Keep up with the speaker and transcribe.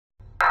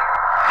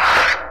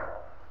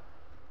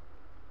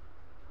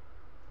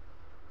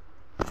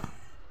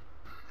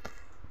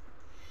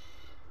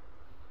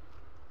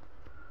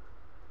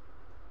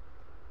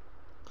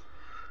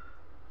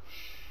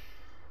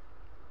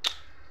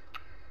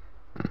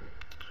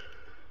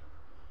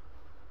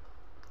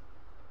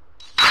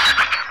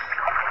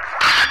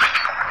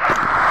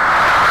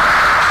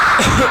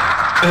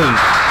我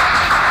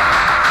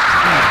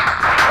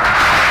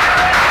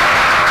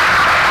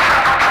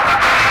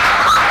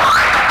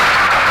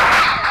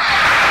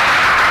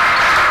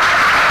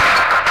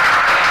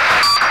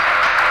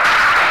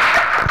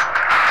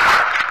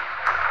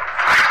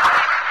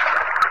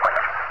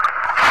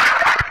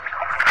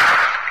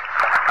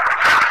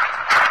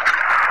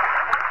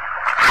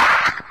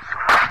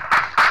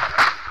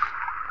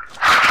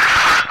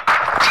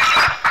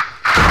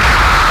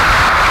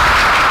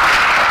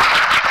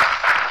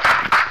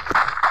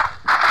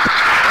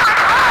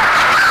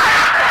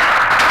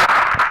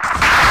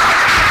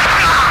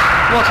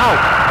操！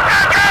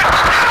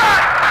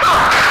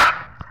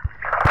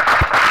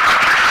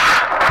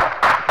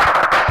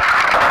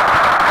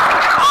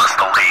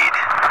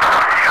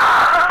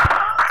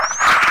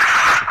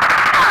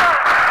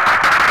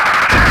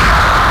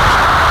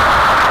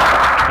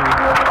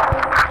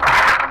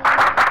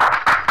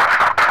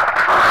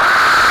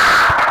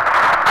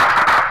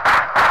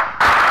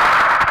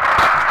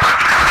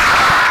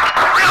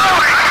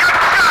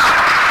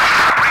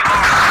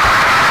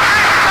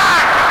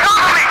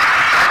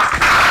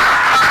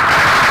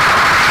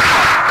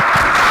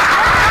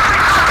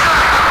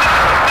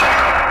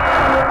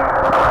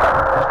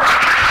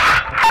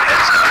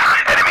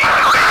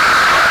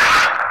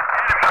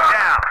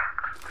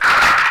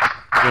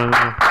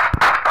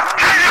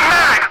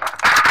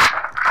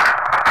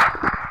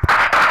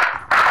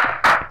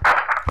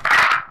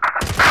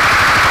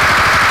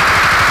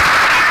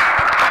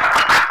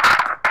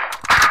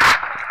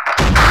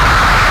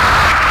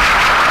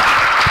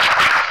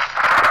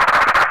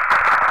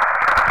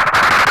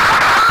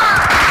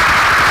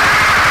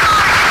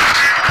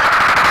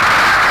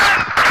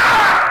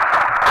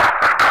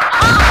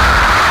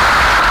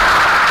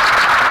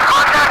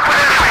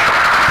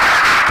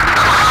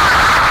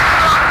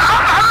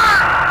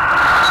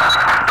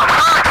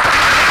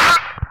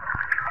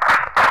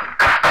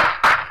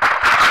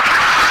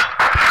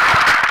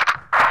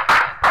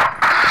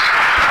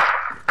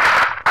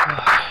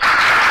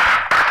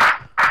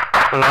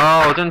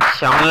我这样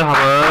抢了他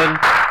们，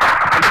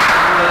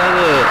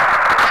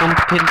双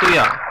偏队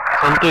啊，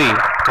双队，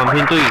反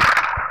偏队，哇，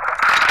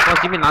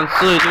这边难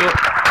吃就。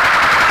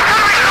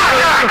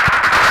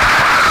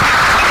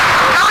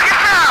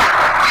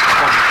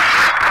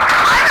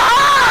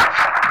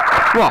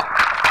哇！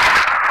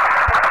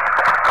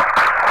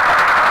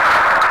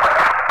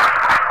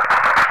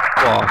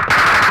哇！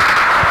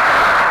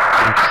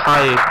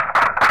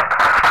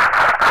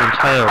很菜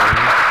哦。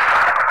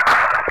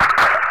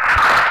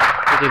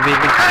 这边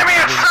还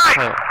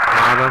有妈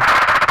的！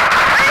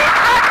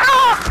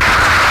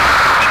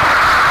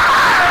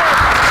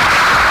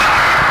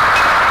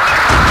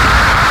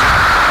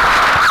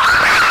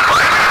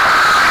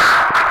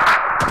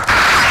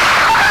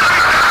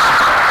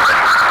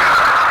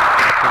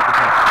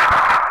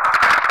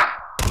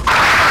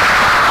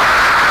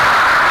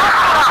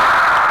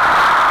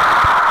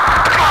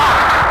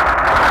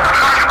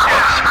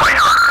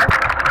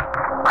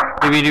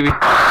溜逼！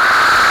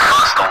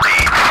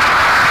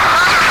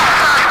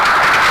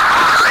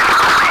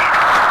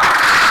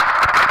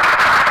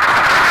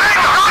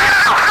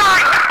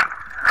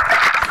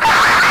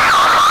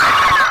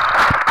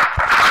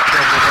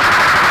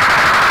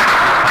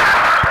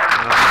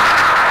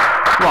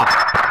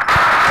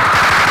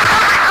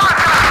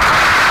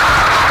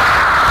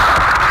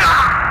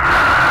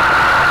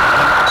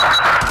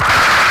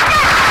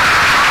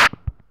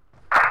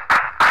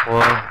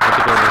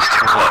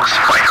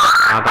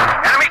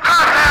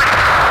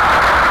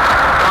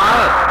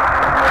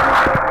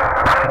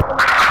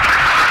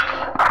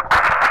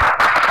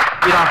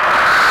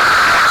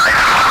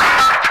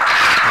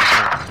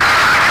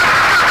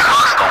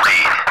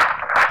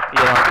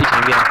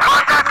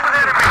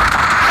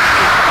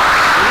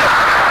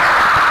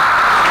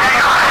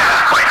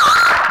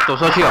 走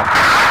上去哦！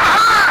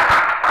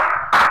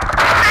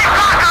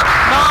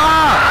妈！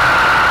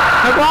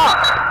开挂！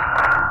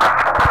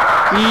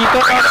一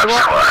个开挂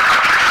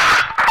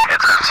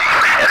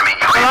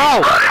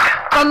！hello！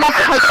 干嘛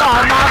开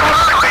挂？妈的！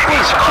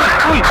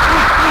喂！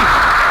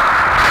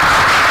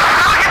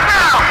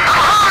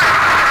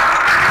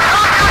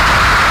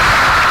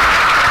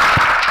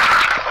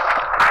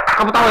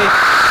看不到哎！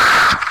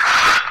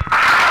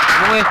怎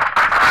么会？啊，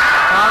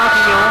挺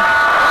牛！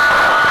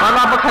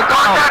妈不开挂哦！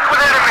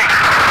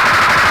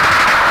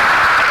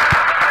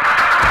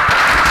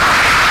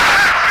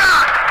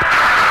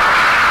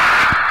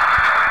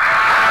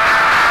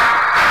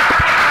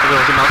 我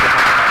去拿手套。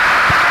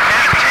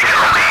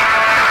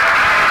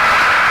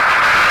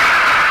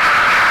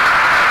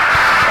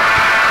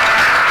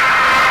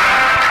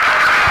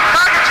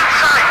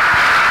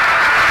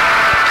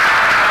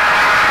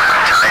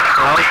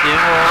好点我！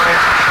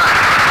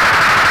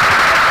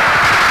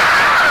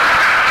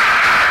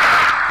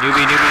牛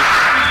逼！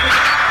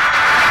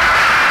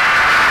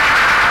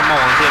他妈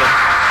王界了！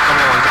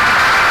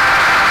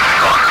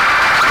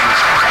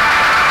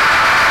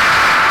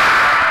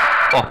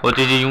哦，我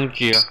直接用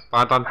狙啊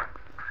，8弹。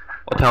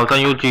 我挑战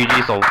用狙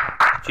击手，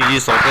狙击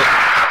手这，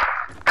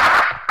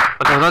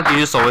我挑战狙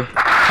击手诶，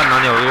太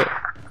难了这个。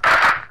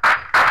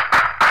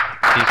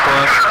说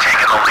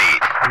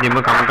你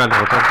们敢不敢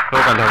挑战？如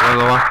果敢挑战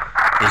的话，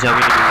点下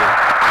面的留言，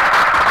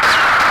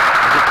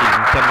还是点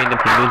下面的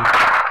评论。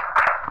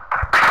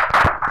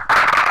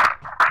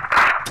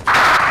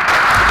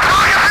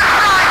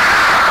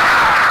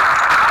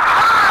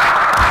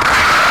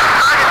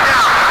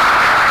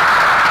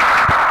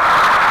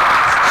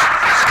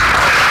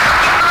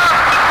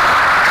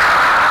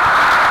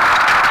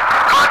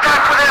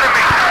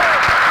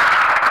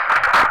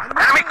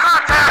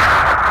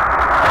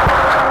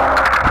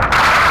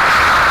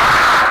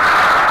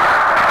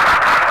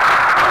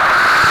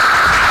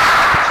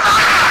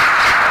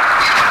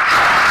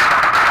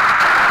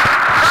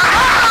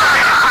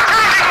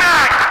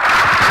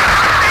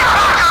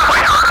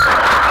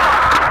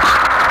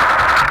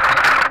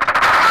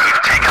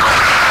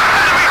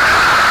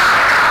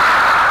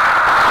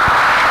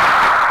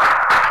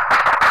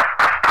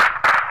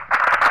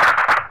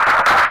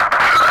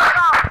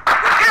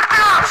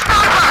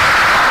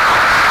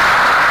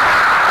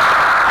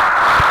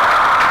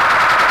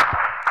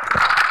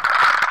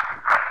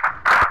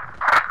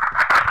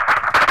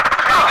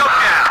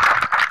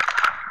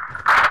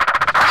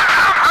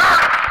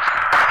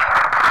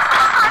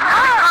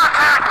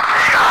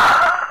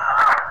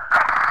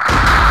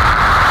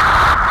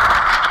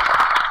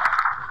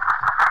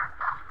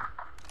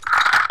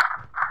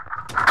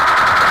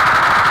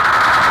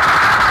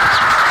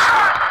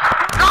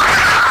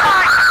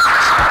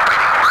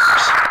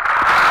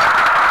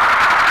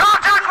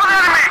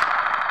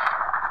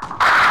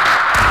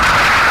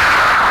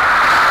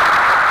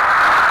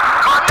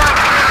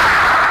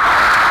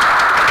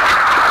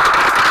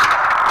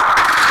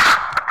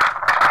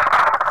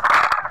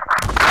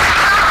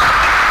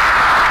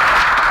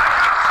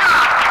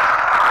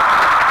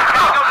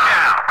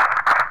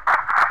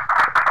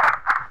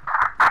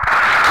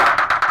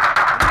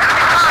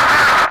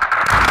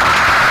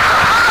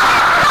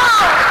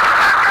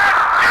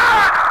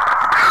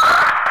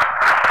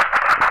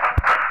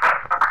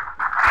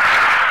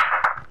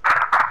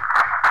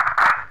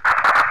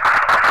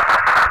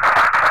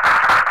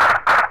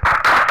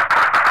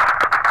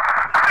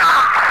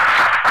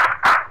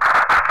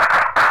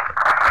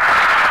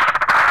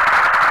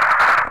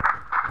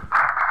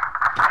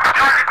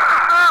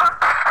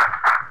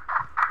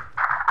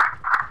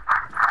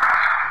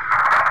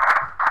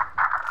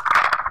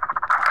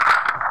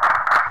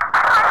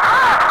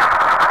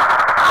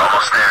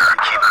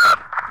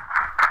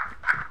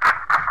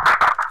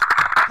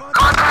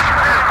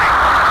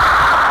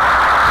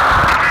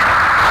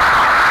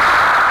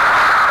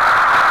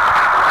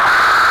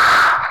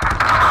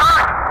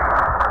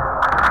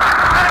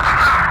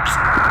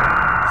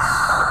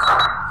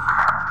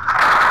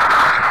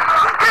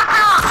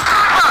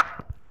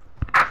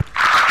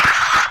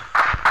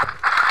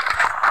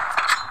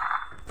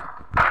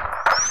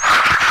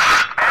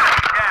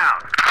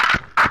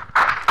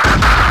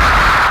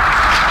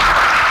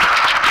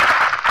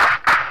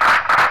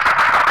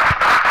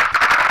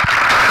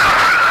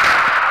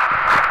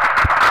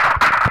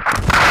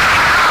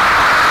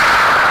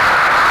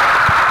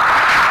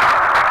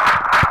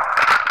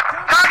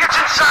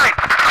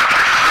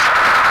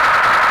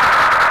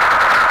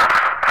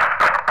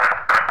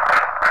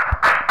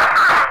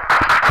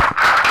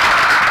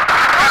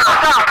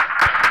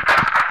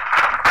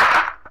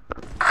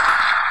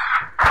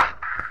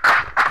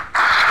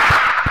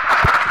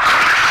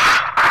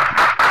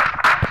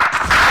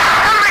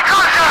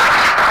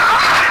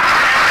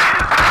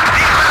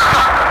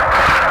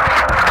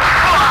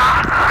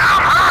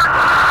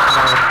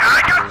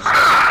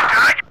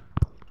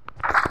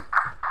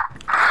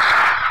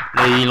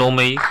你老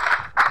味，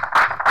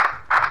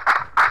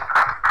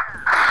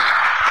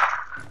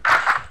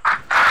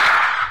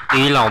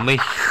你老妹，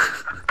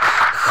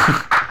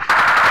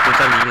就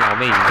叫你老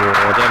妹，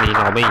我叫你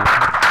老妹。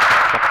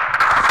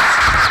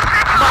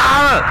妈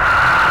了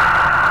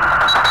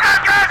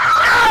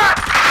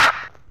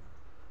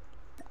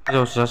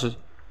！6杀是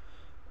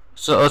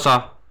2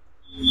杀，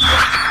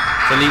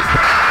这里。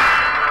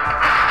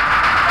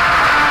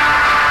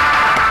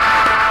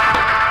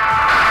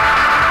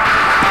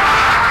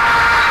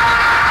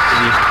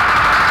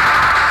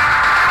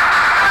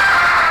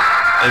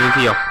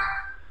MVP 哦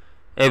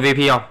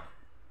 ，MVP 哦。